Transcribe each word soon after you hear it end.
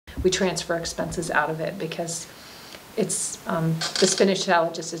we transfer expenses out of it because it's, the spinach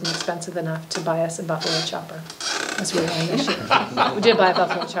salad just isn't expensive enough to buy us a buffalo chopper, as we learned this year. We did buy a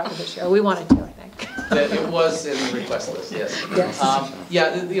buffalo chopper this year, or we wanted to, I think. It was in the request list, yes. Yes.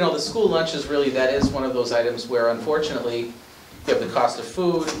 Yeah, you know, the school lunch is really, that is one of those items where unfortunately, you have the cost of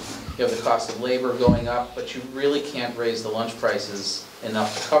food, you have the cost of labor going up, but you really can't raise the lunch prices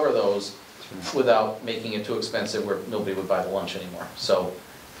enough to cover those without making it too expensive where nobody would buy the lunch anymore. So,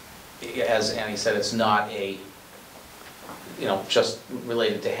 as Annie said, it's not a, you know, just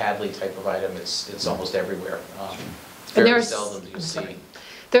related to Hadley type of item. It's almost everywhere. Very seldom do you see.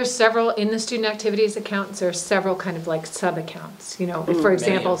 There's several, in the student activities accounts, there's several kind of like sub-accounts, you know, for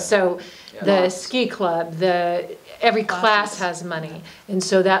example, so the ski club, every class has money, and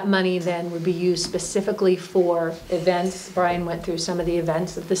so that money then would be used specifically for events. Brian went through some of the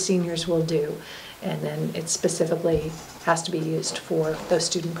events that the seniors will do, and then it specifically has to be used for those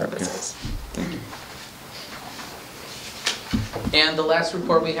student purposes. Okay. Thank you. And the last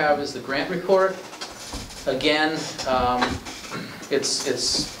report we have is the grant report. Again,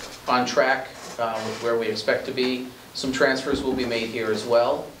 it's on track with where we expect to be. Some transfers will be made here as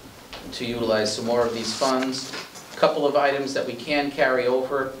well to utilize some more of these funds. A couple of items that we can carry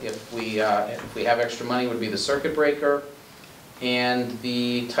over if we have extra money would be the circuit breaker and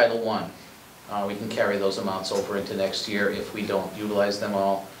the Title I. We can carry those amounts over into next year if we don't utilize them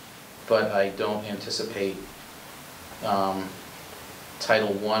all, but I don't anticipate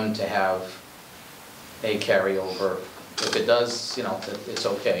Title I to have a carryover. If it does, you know, it's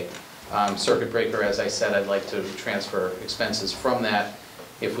okay. Circuit breaker, as I said, I'd like to transfer expenses from that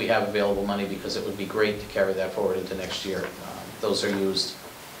if we have available money, because it would be great to carry that forward into next year. Those are used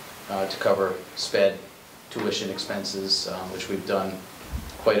to cover SPED tuition expenses, which we've done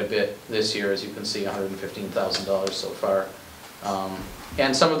quite a bit this year, as you can see, $115,000 so far.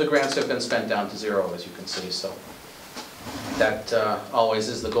 And some of the grants have been spent down to zero, as you can see. So that always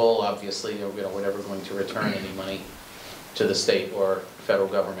is the goal, obviously. You know, we're never going to return any money to the state or federal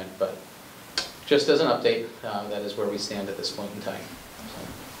government, but just as an update, that is where we stand at this point in time. So.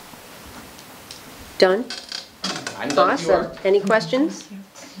 Done? I'm done. Awesome. Any questions?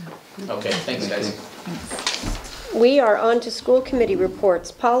 Okay, thanks guys. We are on to school committee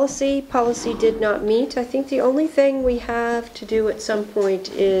reports. Policy did not meet. I think the only thing we have to do at some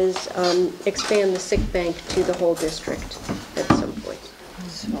point is expand the sick bank to the whole district at some point.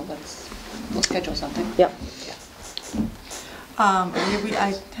 So we'll schedule something. Yep.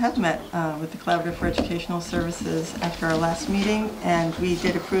 I had met with the Collaborative for Educational Services after our last meeting, and we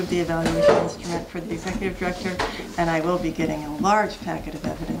did approve the evaluation instrument for the executive director, and I will be getting a large packet of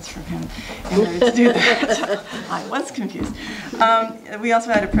evidence from him in order to do that. I was confused. We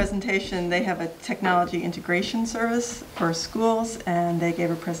also had a presentation. They have a technology integration service for schools, and they gave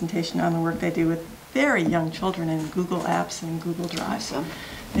a presentation on the work they do with very young children in Google Apps and Google Drive. So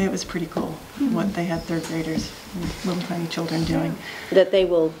it was pretty cool what they had third graders, little tiny children doing. That they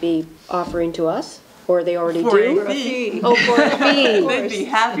will be offering to us, or they already For do? a fee. Oh, for a fee. They'd be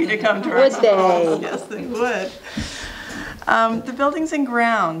happy to come to our Would schools. they? Yes, they would. The buildings and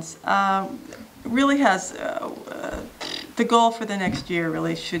grounds really has, the goal for the next year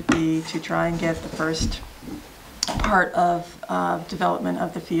really should be to try and get the first part of development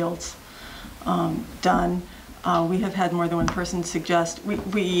of the fields done. We have had more than one person suggest,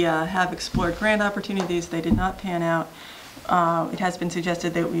 we have explored grant opportunities. They did not pan out. It has been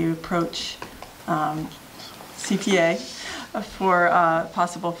suggested that we approach CPA for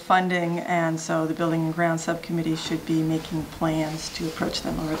possible funding, and so the Building and Grounds Subcommittee should be making plans to approach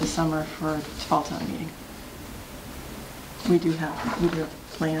them over the summer for fall town meeting. We do have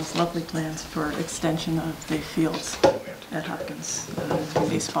plans, lovely plans for extension of the fields at Hopkins,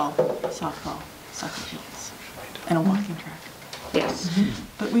 baseball, softball, soccer fields, and a walking track. Yes.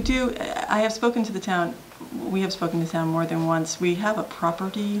 But we do, I have spoken to the town, we have spoken to the town more than once. We have a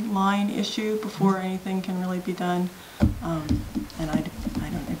property line issue before anything can really be done. And I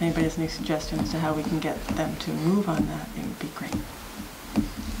don't know if anybody has any suggestions to how we can get them to move on that, it would be great.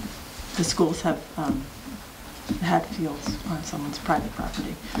 The schools have had fields on someone's private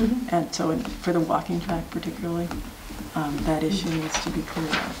property. And so for the walking track particularly, that issue needs to be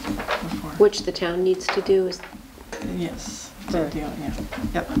cleared up before. Which the town needs to do is? Yes. Yeah.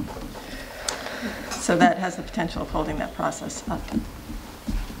 Yep. So that has the potential of holding that process up.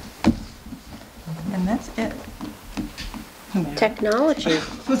 And that's it. Technology.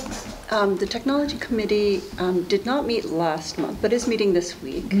 The Technology Committee did not meet last month, but is meeting this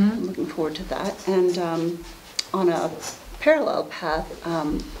week. I'm looking forward to that. And on a parallel path,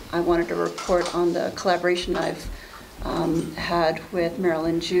 I wanted to report on the collaboration I've had with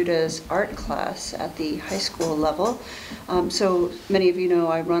Marilyn Judah's art class at the high school level. So many of you know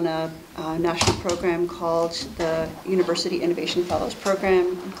I run a national program called the University Innovation Fellows Program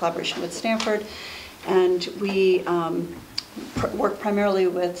in collaboration with Stanford, and we work primarily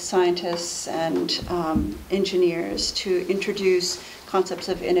with scientists and engineers to introduce concepts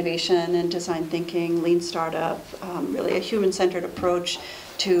of innovation and design thinking, lean startup, really a human-centered approach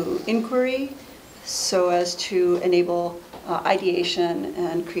to inquiry so as to enable ideation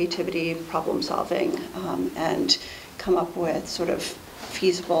and creativity, problem solving, and come up with sort of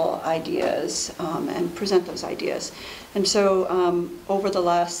feasible ideas and present those ideas. And so over the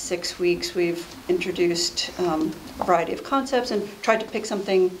last 6 weeks, we've introduced a variety of concepts and tried to pick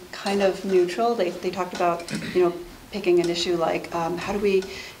something kind of neutral. They talked about, picking an issue like how do we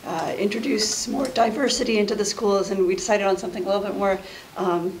introduce more diversity into the schools, and we decided on something a little bit more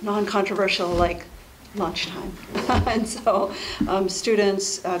non-controversial like lunchtime. And so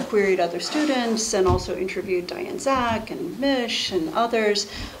students queried other students and also interviewed Diane Zach and Mish and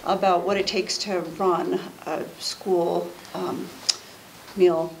others about what it takes to run a school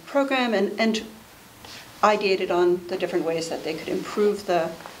meal program, and ideated on the different ways that they could improve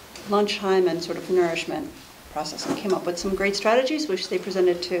the lunchtime and sort of nourishment process, and came up with some great strategies which they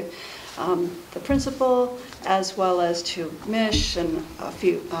presented to the principal as well as to Mish and a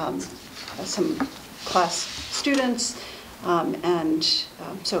few some class students,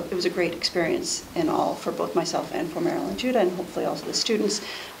 so it was a great experience in all for both myself and for Marilyn Judah, and hopefully also the students.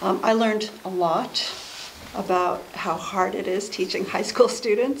 I learned a lot about how hard it is teaching high school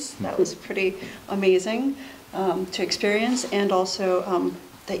students. That was pretty amazing to experience, and also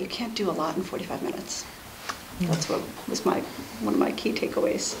that you can't do a lot in 45 minutes. That's what was one of my key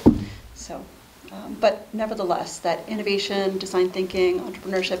takeaways. So, but nevertheless, that innovation, design thinking,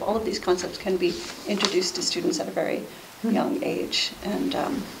 entrepreneurship, all of these concepts can be introduced to students at a very young age, and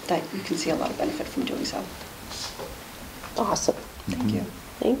that you can see a lot of benefit from doing so. Awesome. Thank you.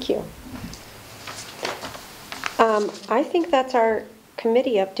 Thank you. I think that's our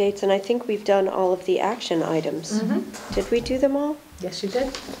committee updates, and I think we've done all of the action items. Did we do them all? Yes, you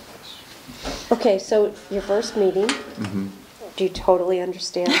did. Okay, so your first meeting, do you totally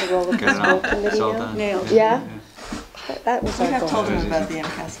understand the role of the school committee now? Nailed. Yeah? That was We our have goal. told them about the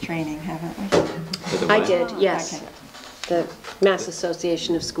MCAS training, haven't we? I did, yes. Okay. The Mass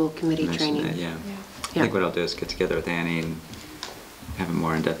Association of School Committee Mention Training. it, yeah. I Yeah. think what I'll do is get together with Annie and have a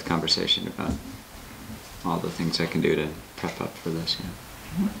more in-depth conversation about all the things I can do to prep up for this,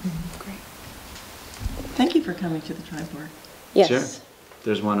 yeah. Great. Thank you for coming to the tri-board. Yes. Sure.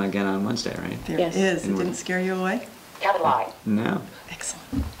 There's one again on Wednesday, right? There Yes. is. It And didn't scare you away? No.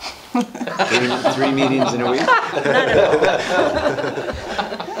 Excellent. Three meetings in a week?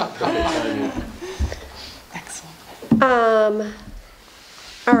 Excellent.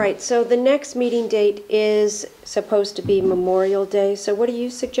 All right, so the next meeting date is supposed to be Memorial Day. So what are you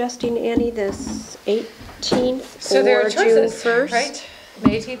suggesting, Annie, this 18th So there or are June choices, 1st? right?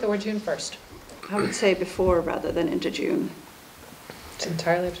 May 18th or June 1st. I would say before rather than into June. It's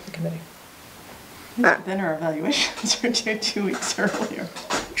entirely up to the committee. Then our evaluations are due 2 weeks earlier.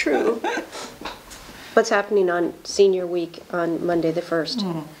 True. What's happening on senior week on Monday the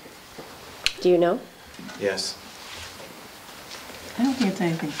 1st? Do you know? Yes. I don't think it's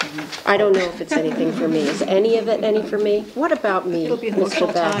anything for you. I don't know if it's anything for me. Is any of it any for me? What about me, It'll be in the Mr. school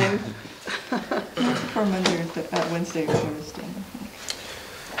Beck? time. For Monday or Wednesday or Thursday.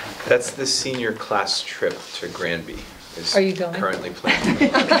 That's the senior class trip to Granby. Is Are you going? currently planned.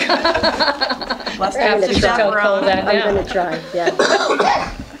 Last I'm time gonna we try. shop around. that I'm now. gonna try, yeah.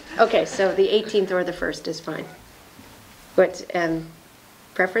 Okay, so the 18th or the 1st is fine. What's,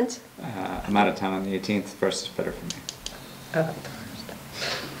 preference? I'm out of town on the 18th. First is better for me. Oh.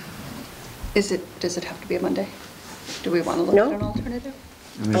 Does it have to be a Monday? Do we want to look No. at an alternative?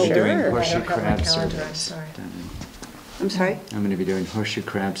 I'm going to be Sure. doing I horseshoe don't have my crab calendar, I'm surveys. sorry. down I'm sorry? I'm going to be doing horseshoe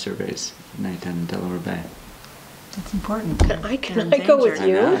crab surveys at night down in Delaware Bay. That's important. Can They're I go with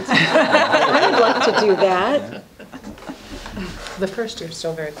endangered. you? I would like to do that. The first year's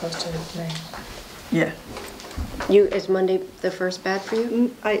still very close to May. Yeah. Is Monday the 1st bad for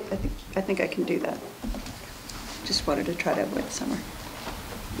you? I think I can do that. Just wanted to try to avoid the summer.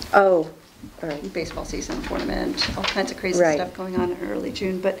 Oh, all right. Baseball season, tournament, all kinds of crazy Right. stuff going on in early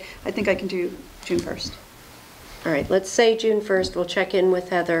June, but I think I can do June 1st. All right, let's say June 1st. We'll check in with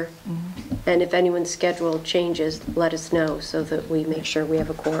Heather. And if anyone's schedule changes, let us know so that we make sure we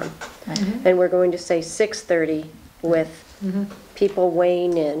have a quorum. And we're going to say 6:30 with people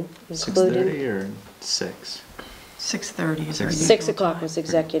weighing in, 6:30 including or 6? 6:30 is our 6. usual 6 o'clock time. was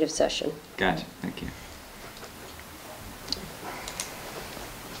executive session. Gotcha. Thank you.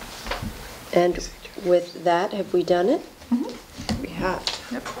 And with that, have we done it? We have.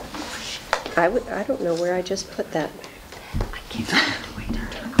 Yep. I don't know where I just put that.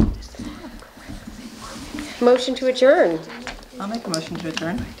 Motion to adjourn. I'll make a motion to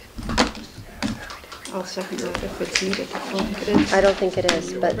adjourn. I'll second that if it's needed. I don't think it is. I don't think it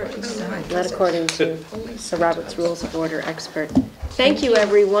is, but not according to the Robert's Rules of Order expert. Thank you,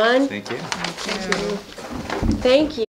 everyone. Thank you. Thank you.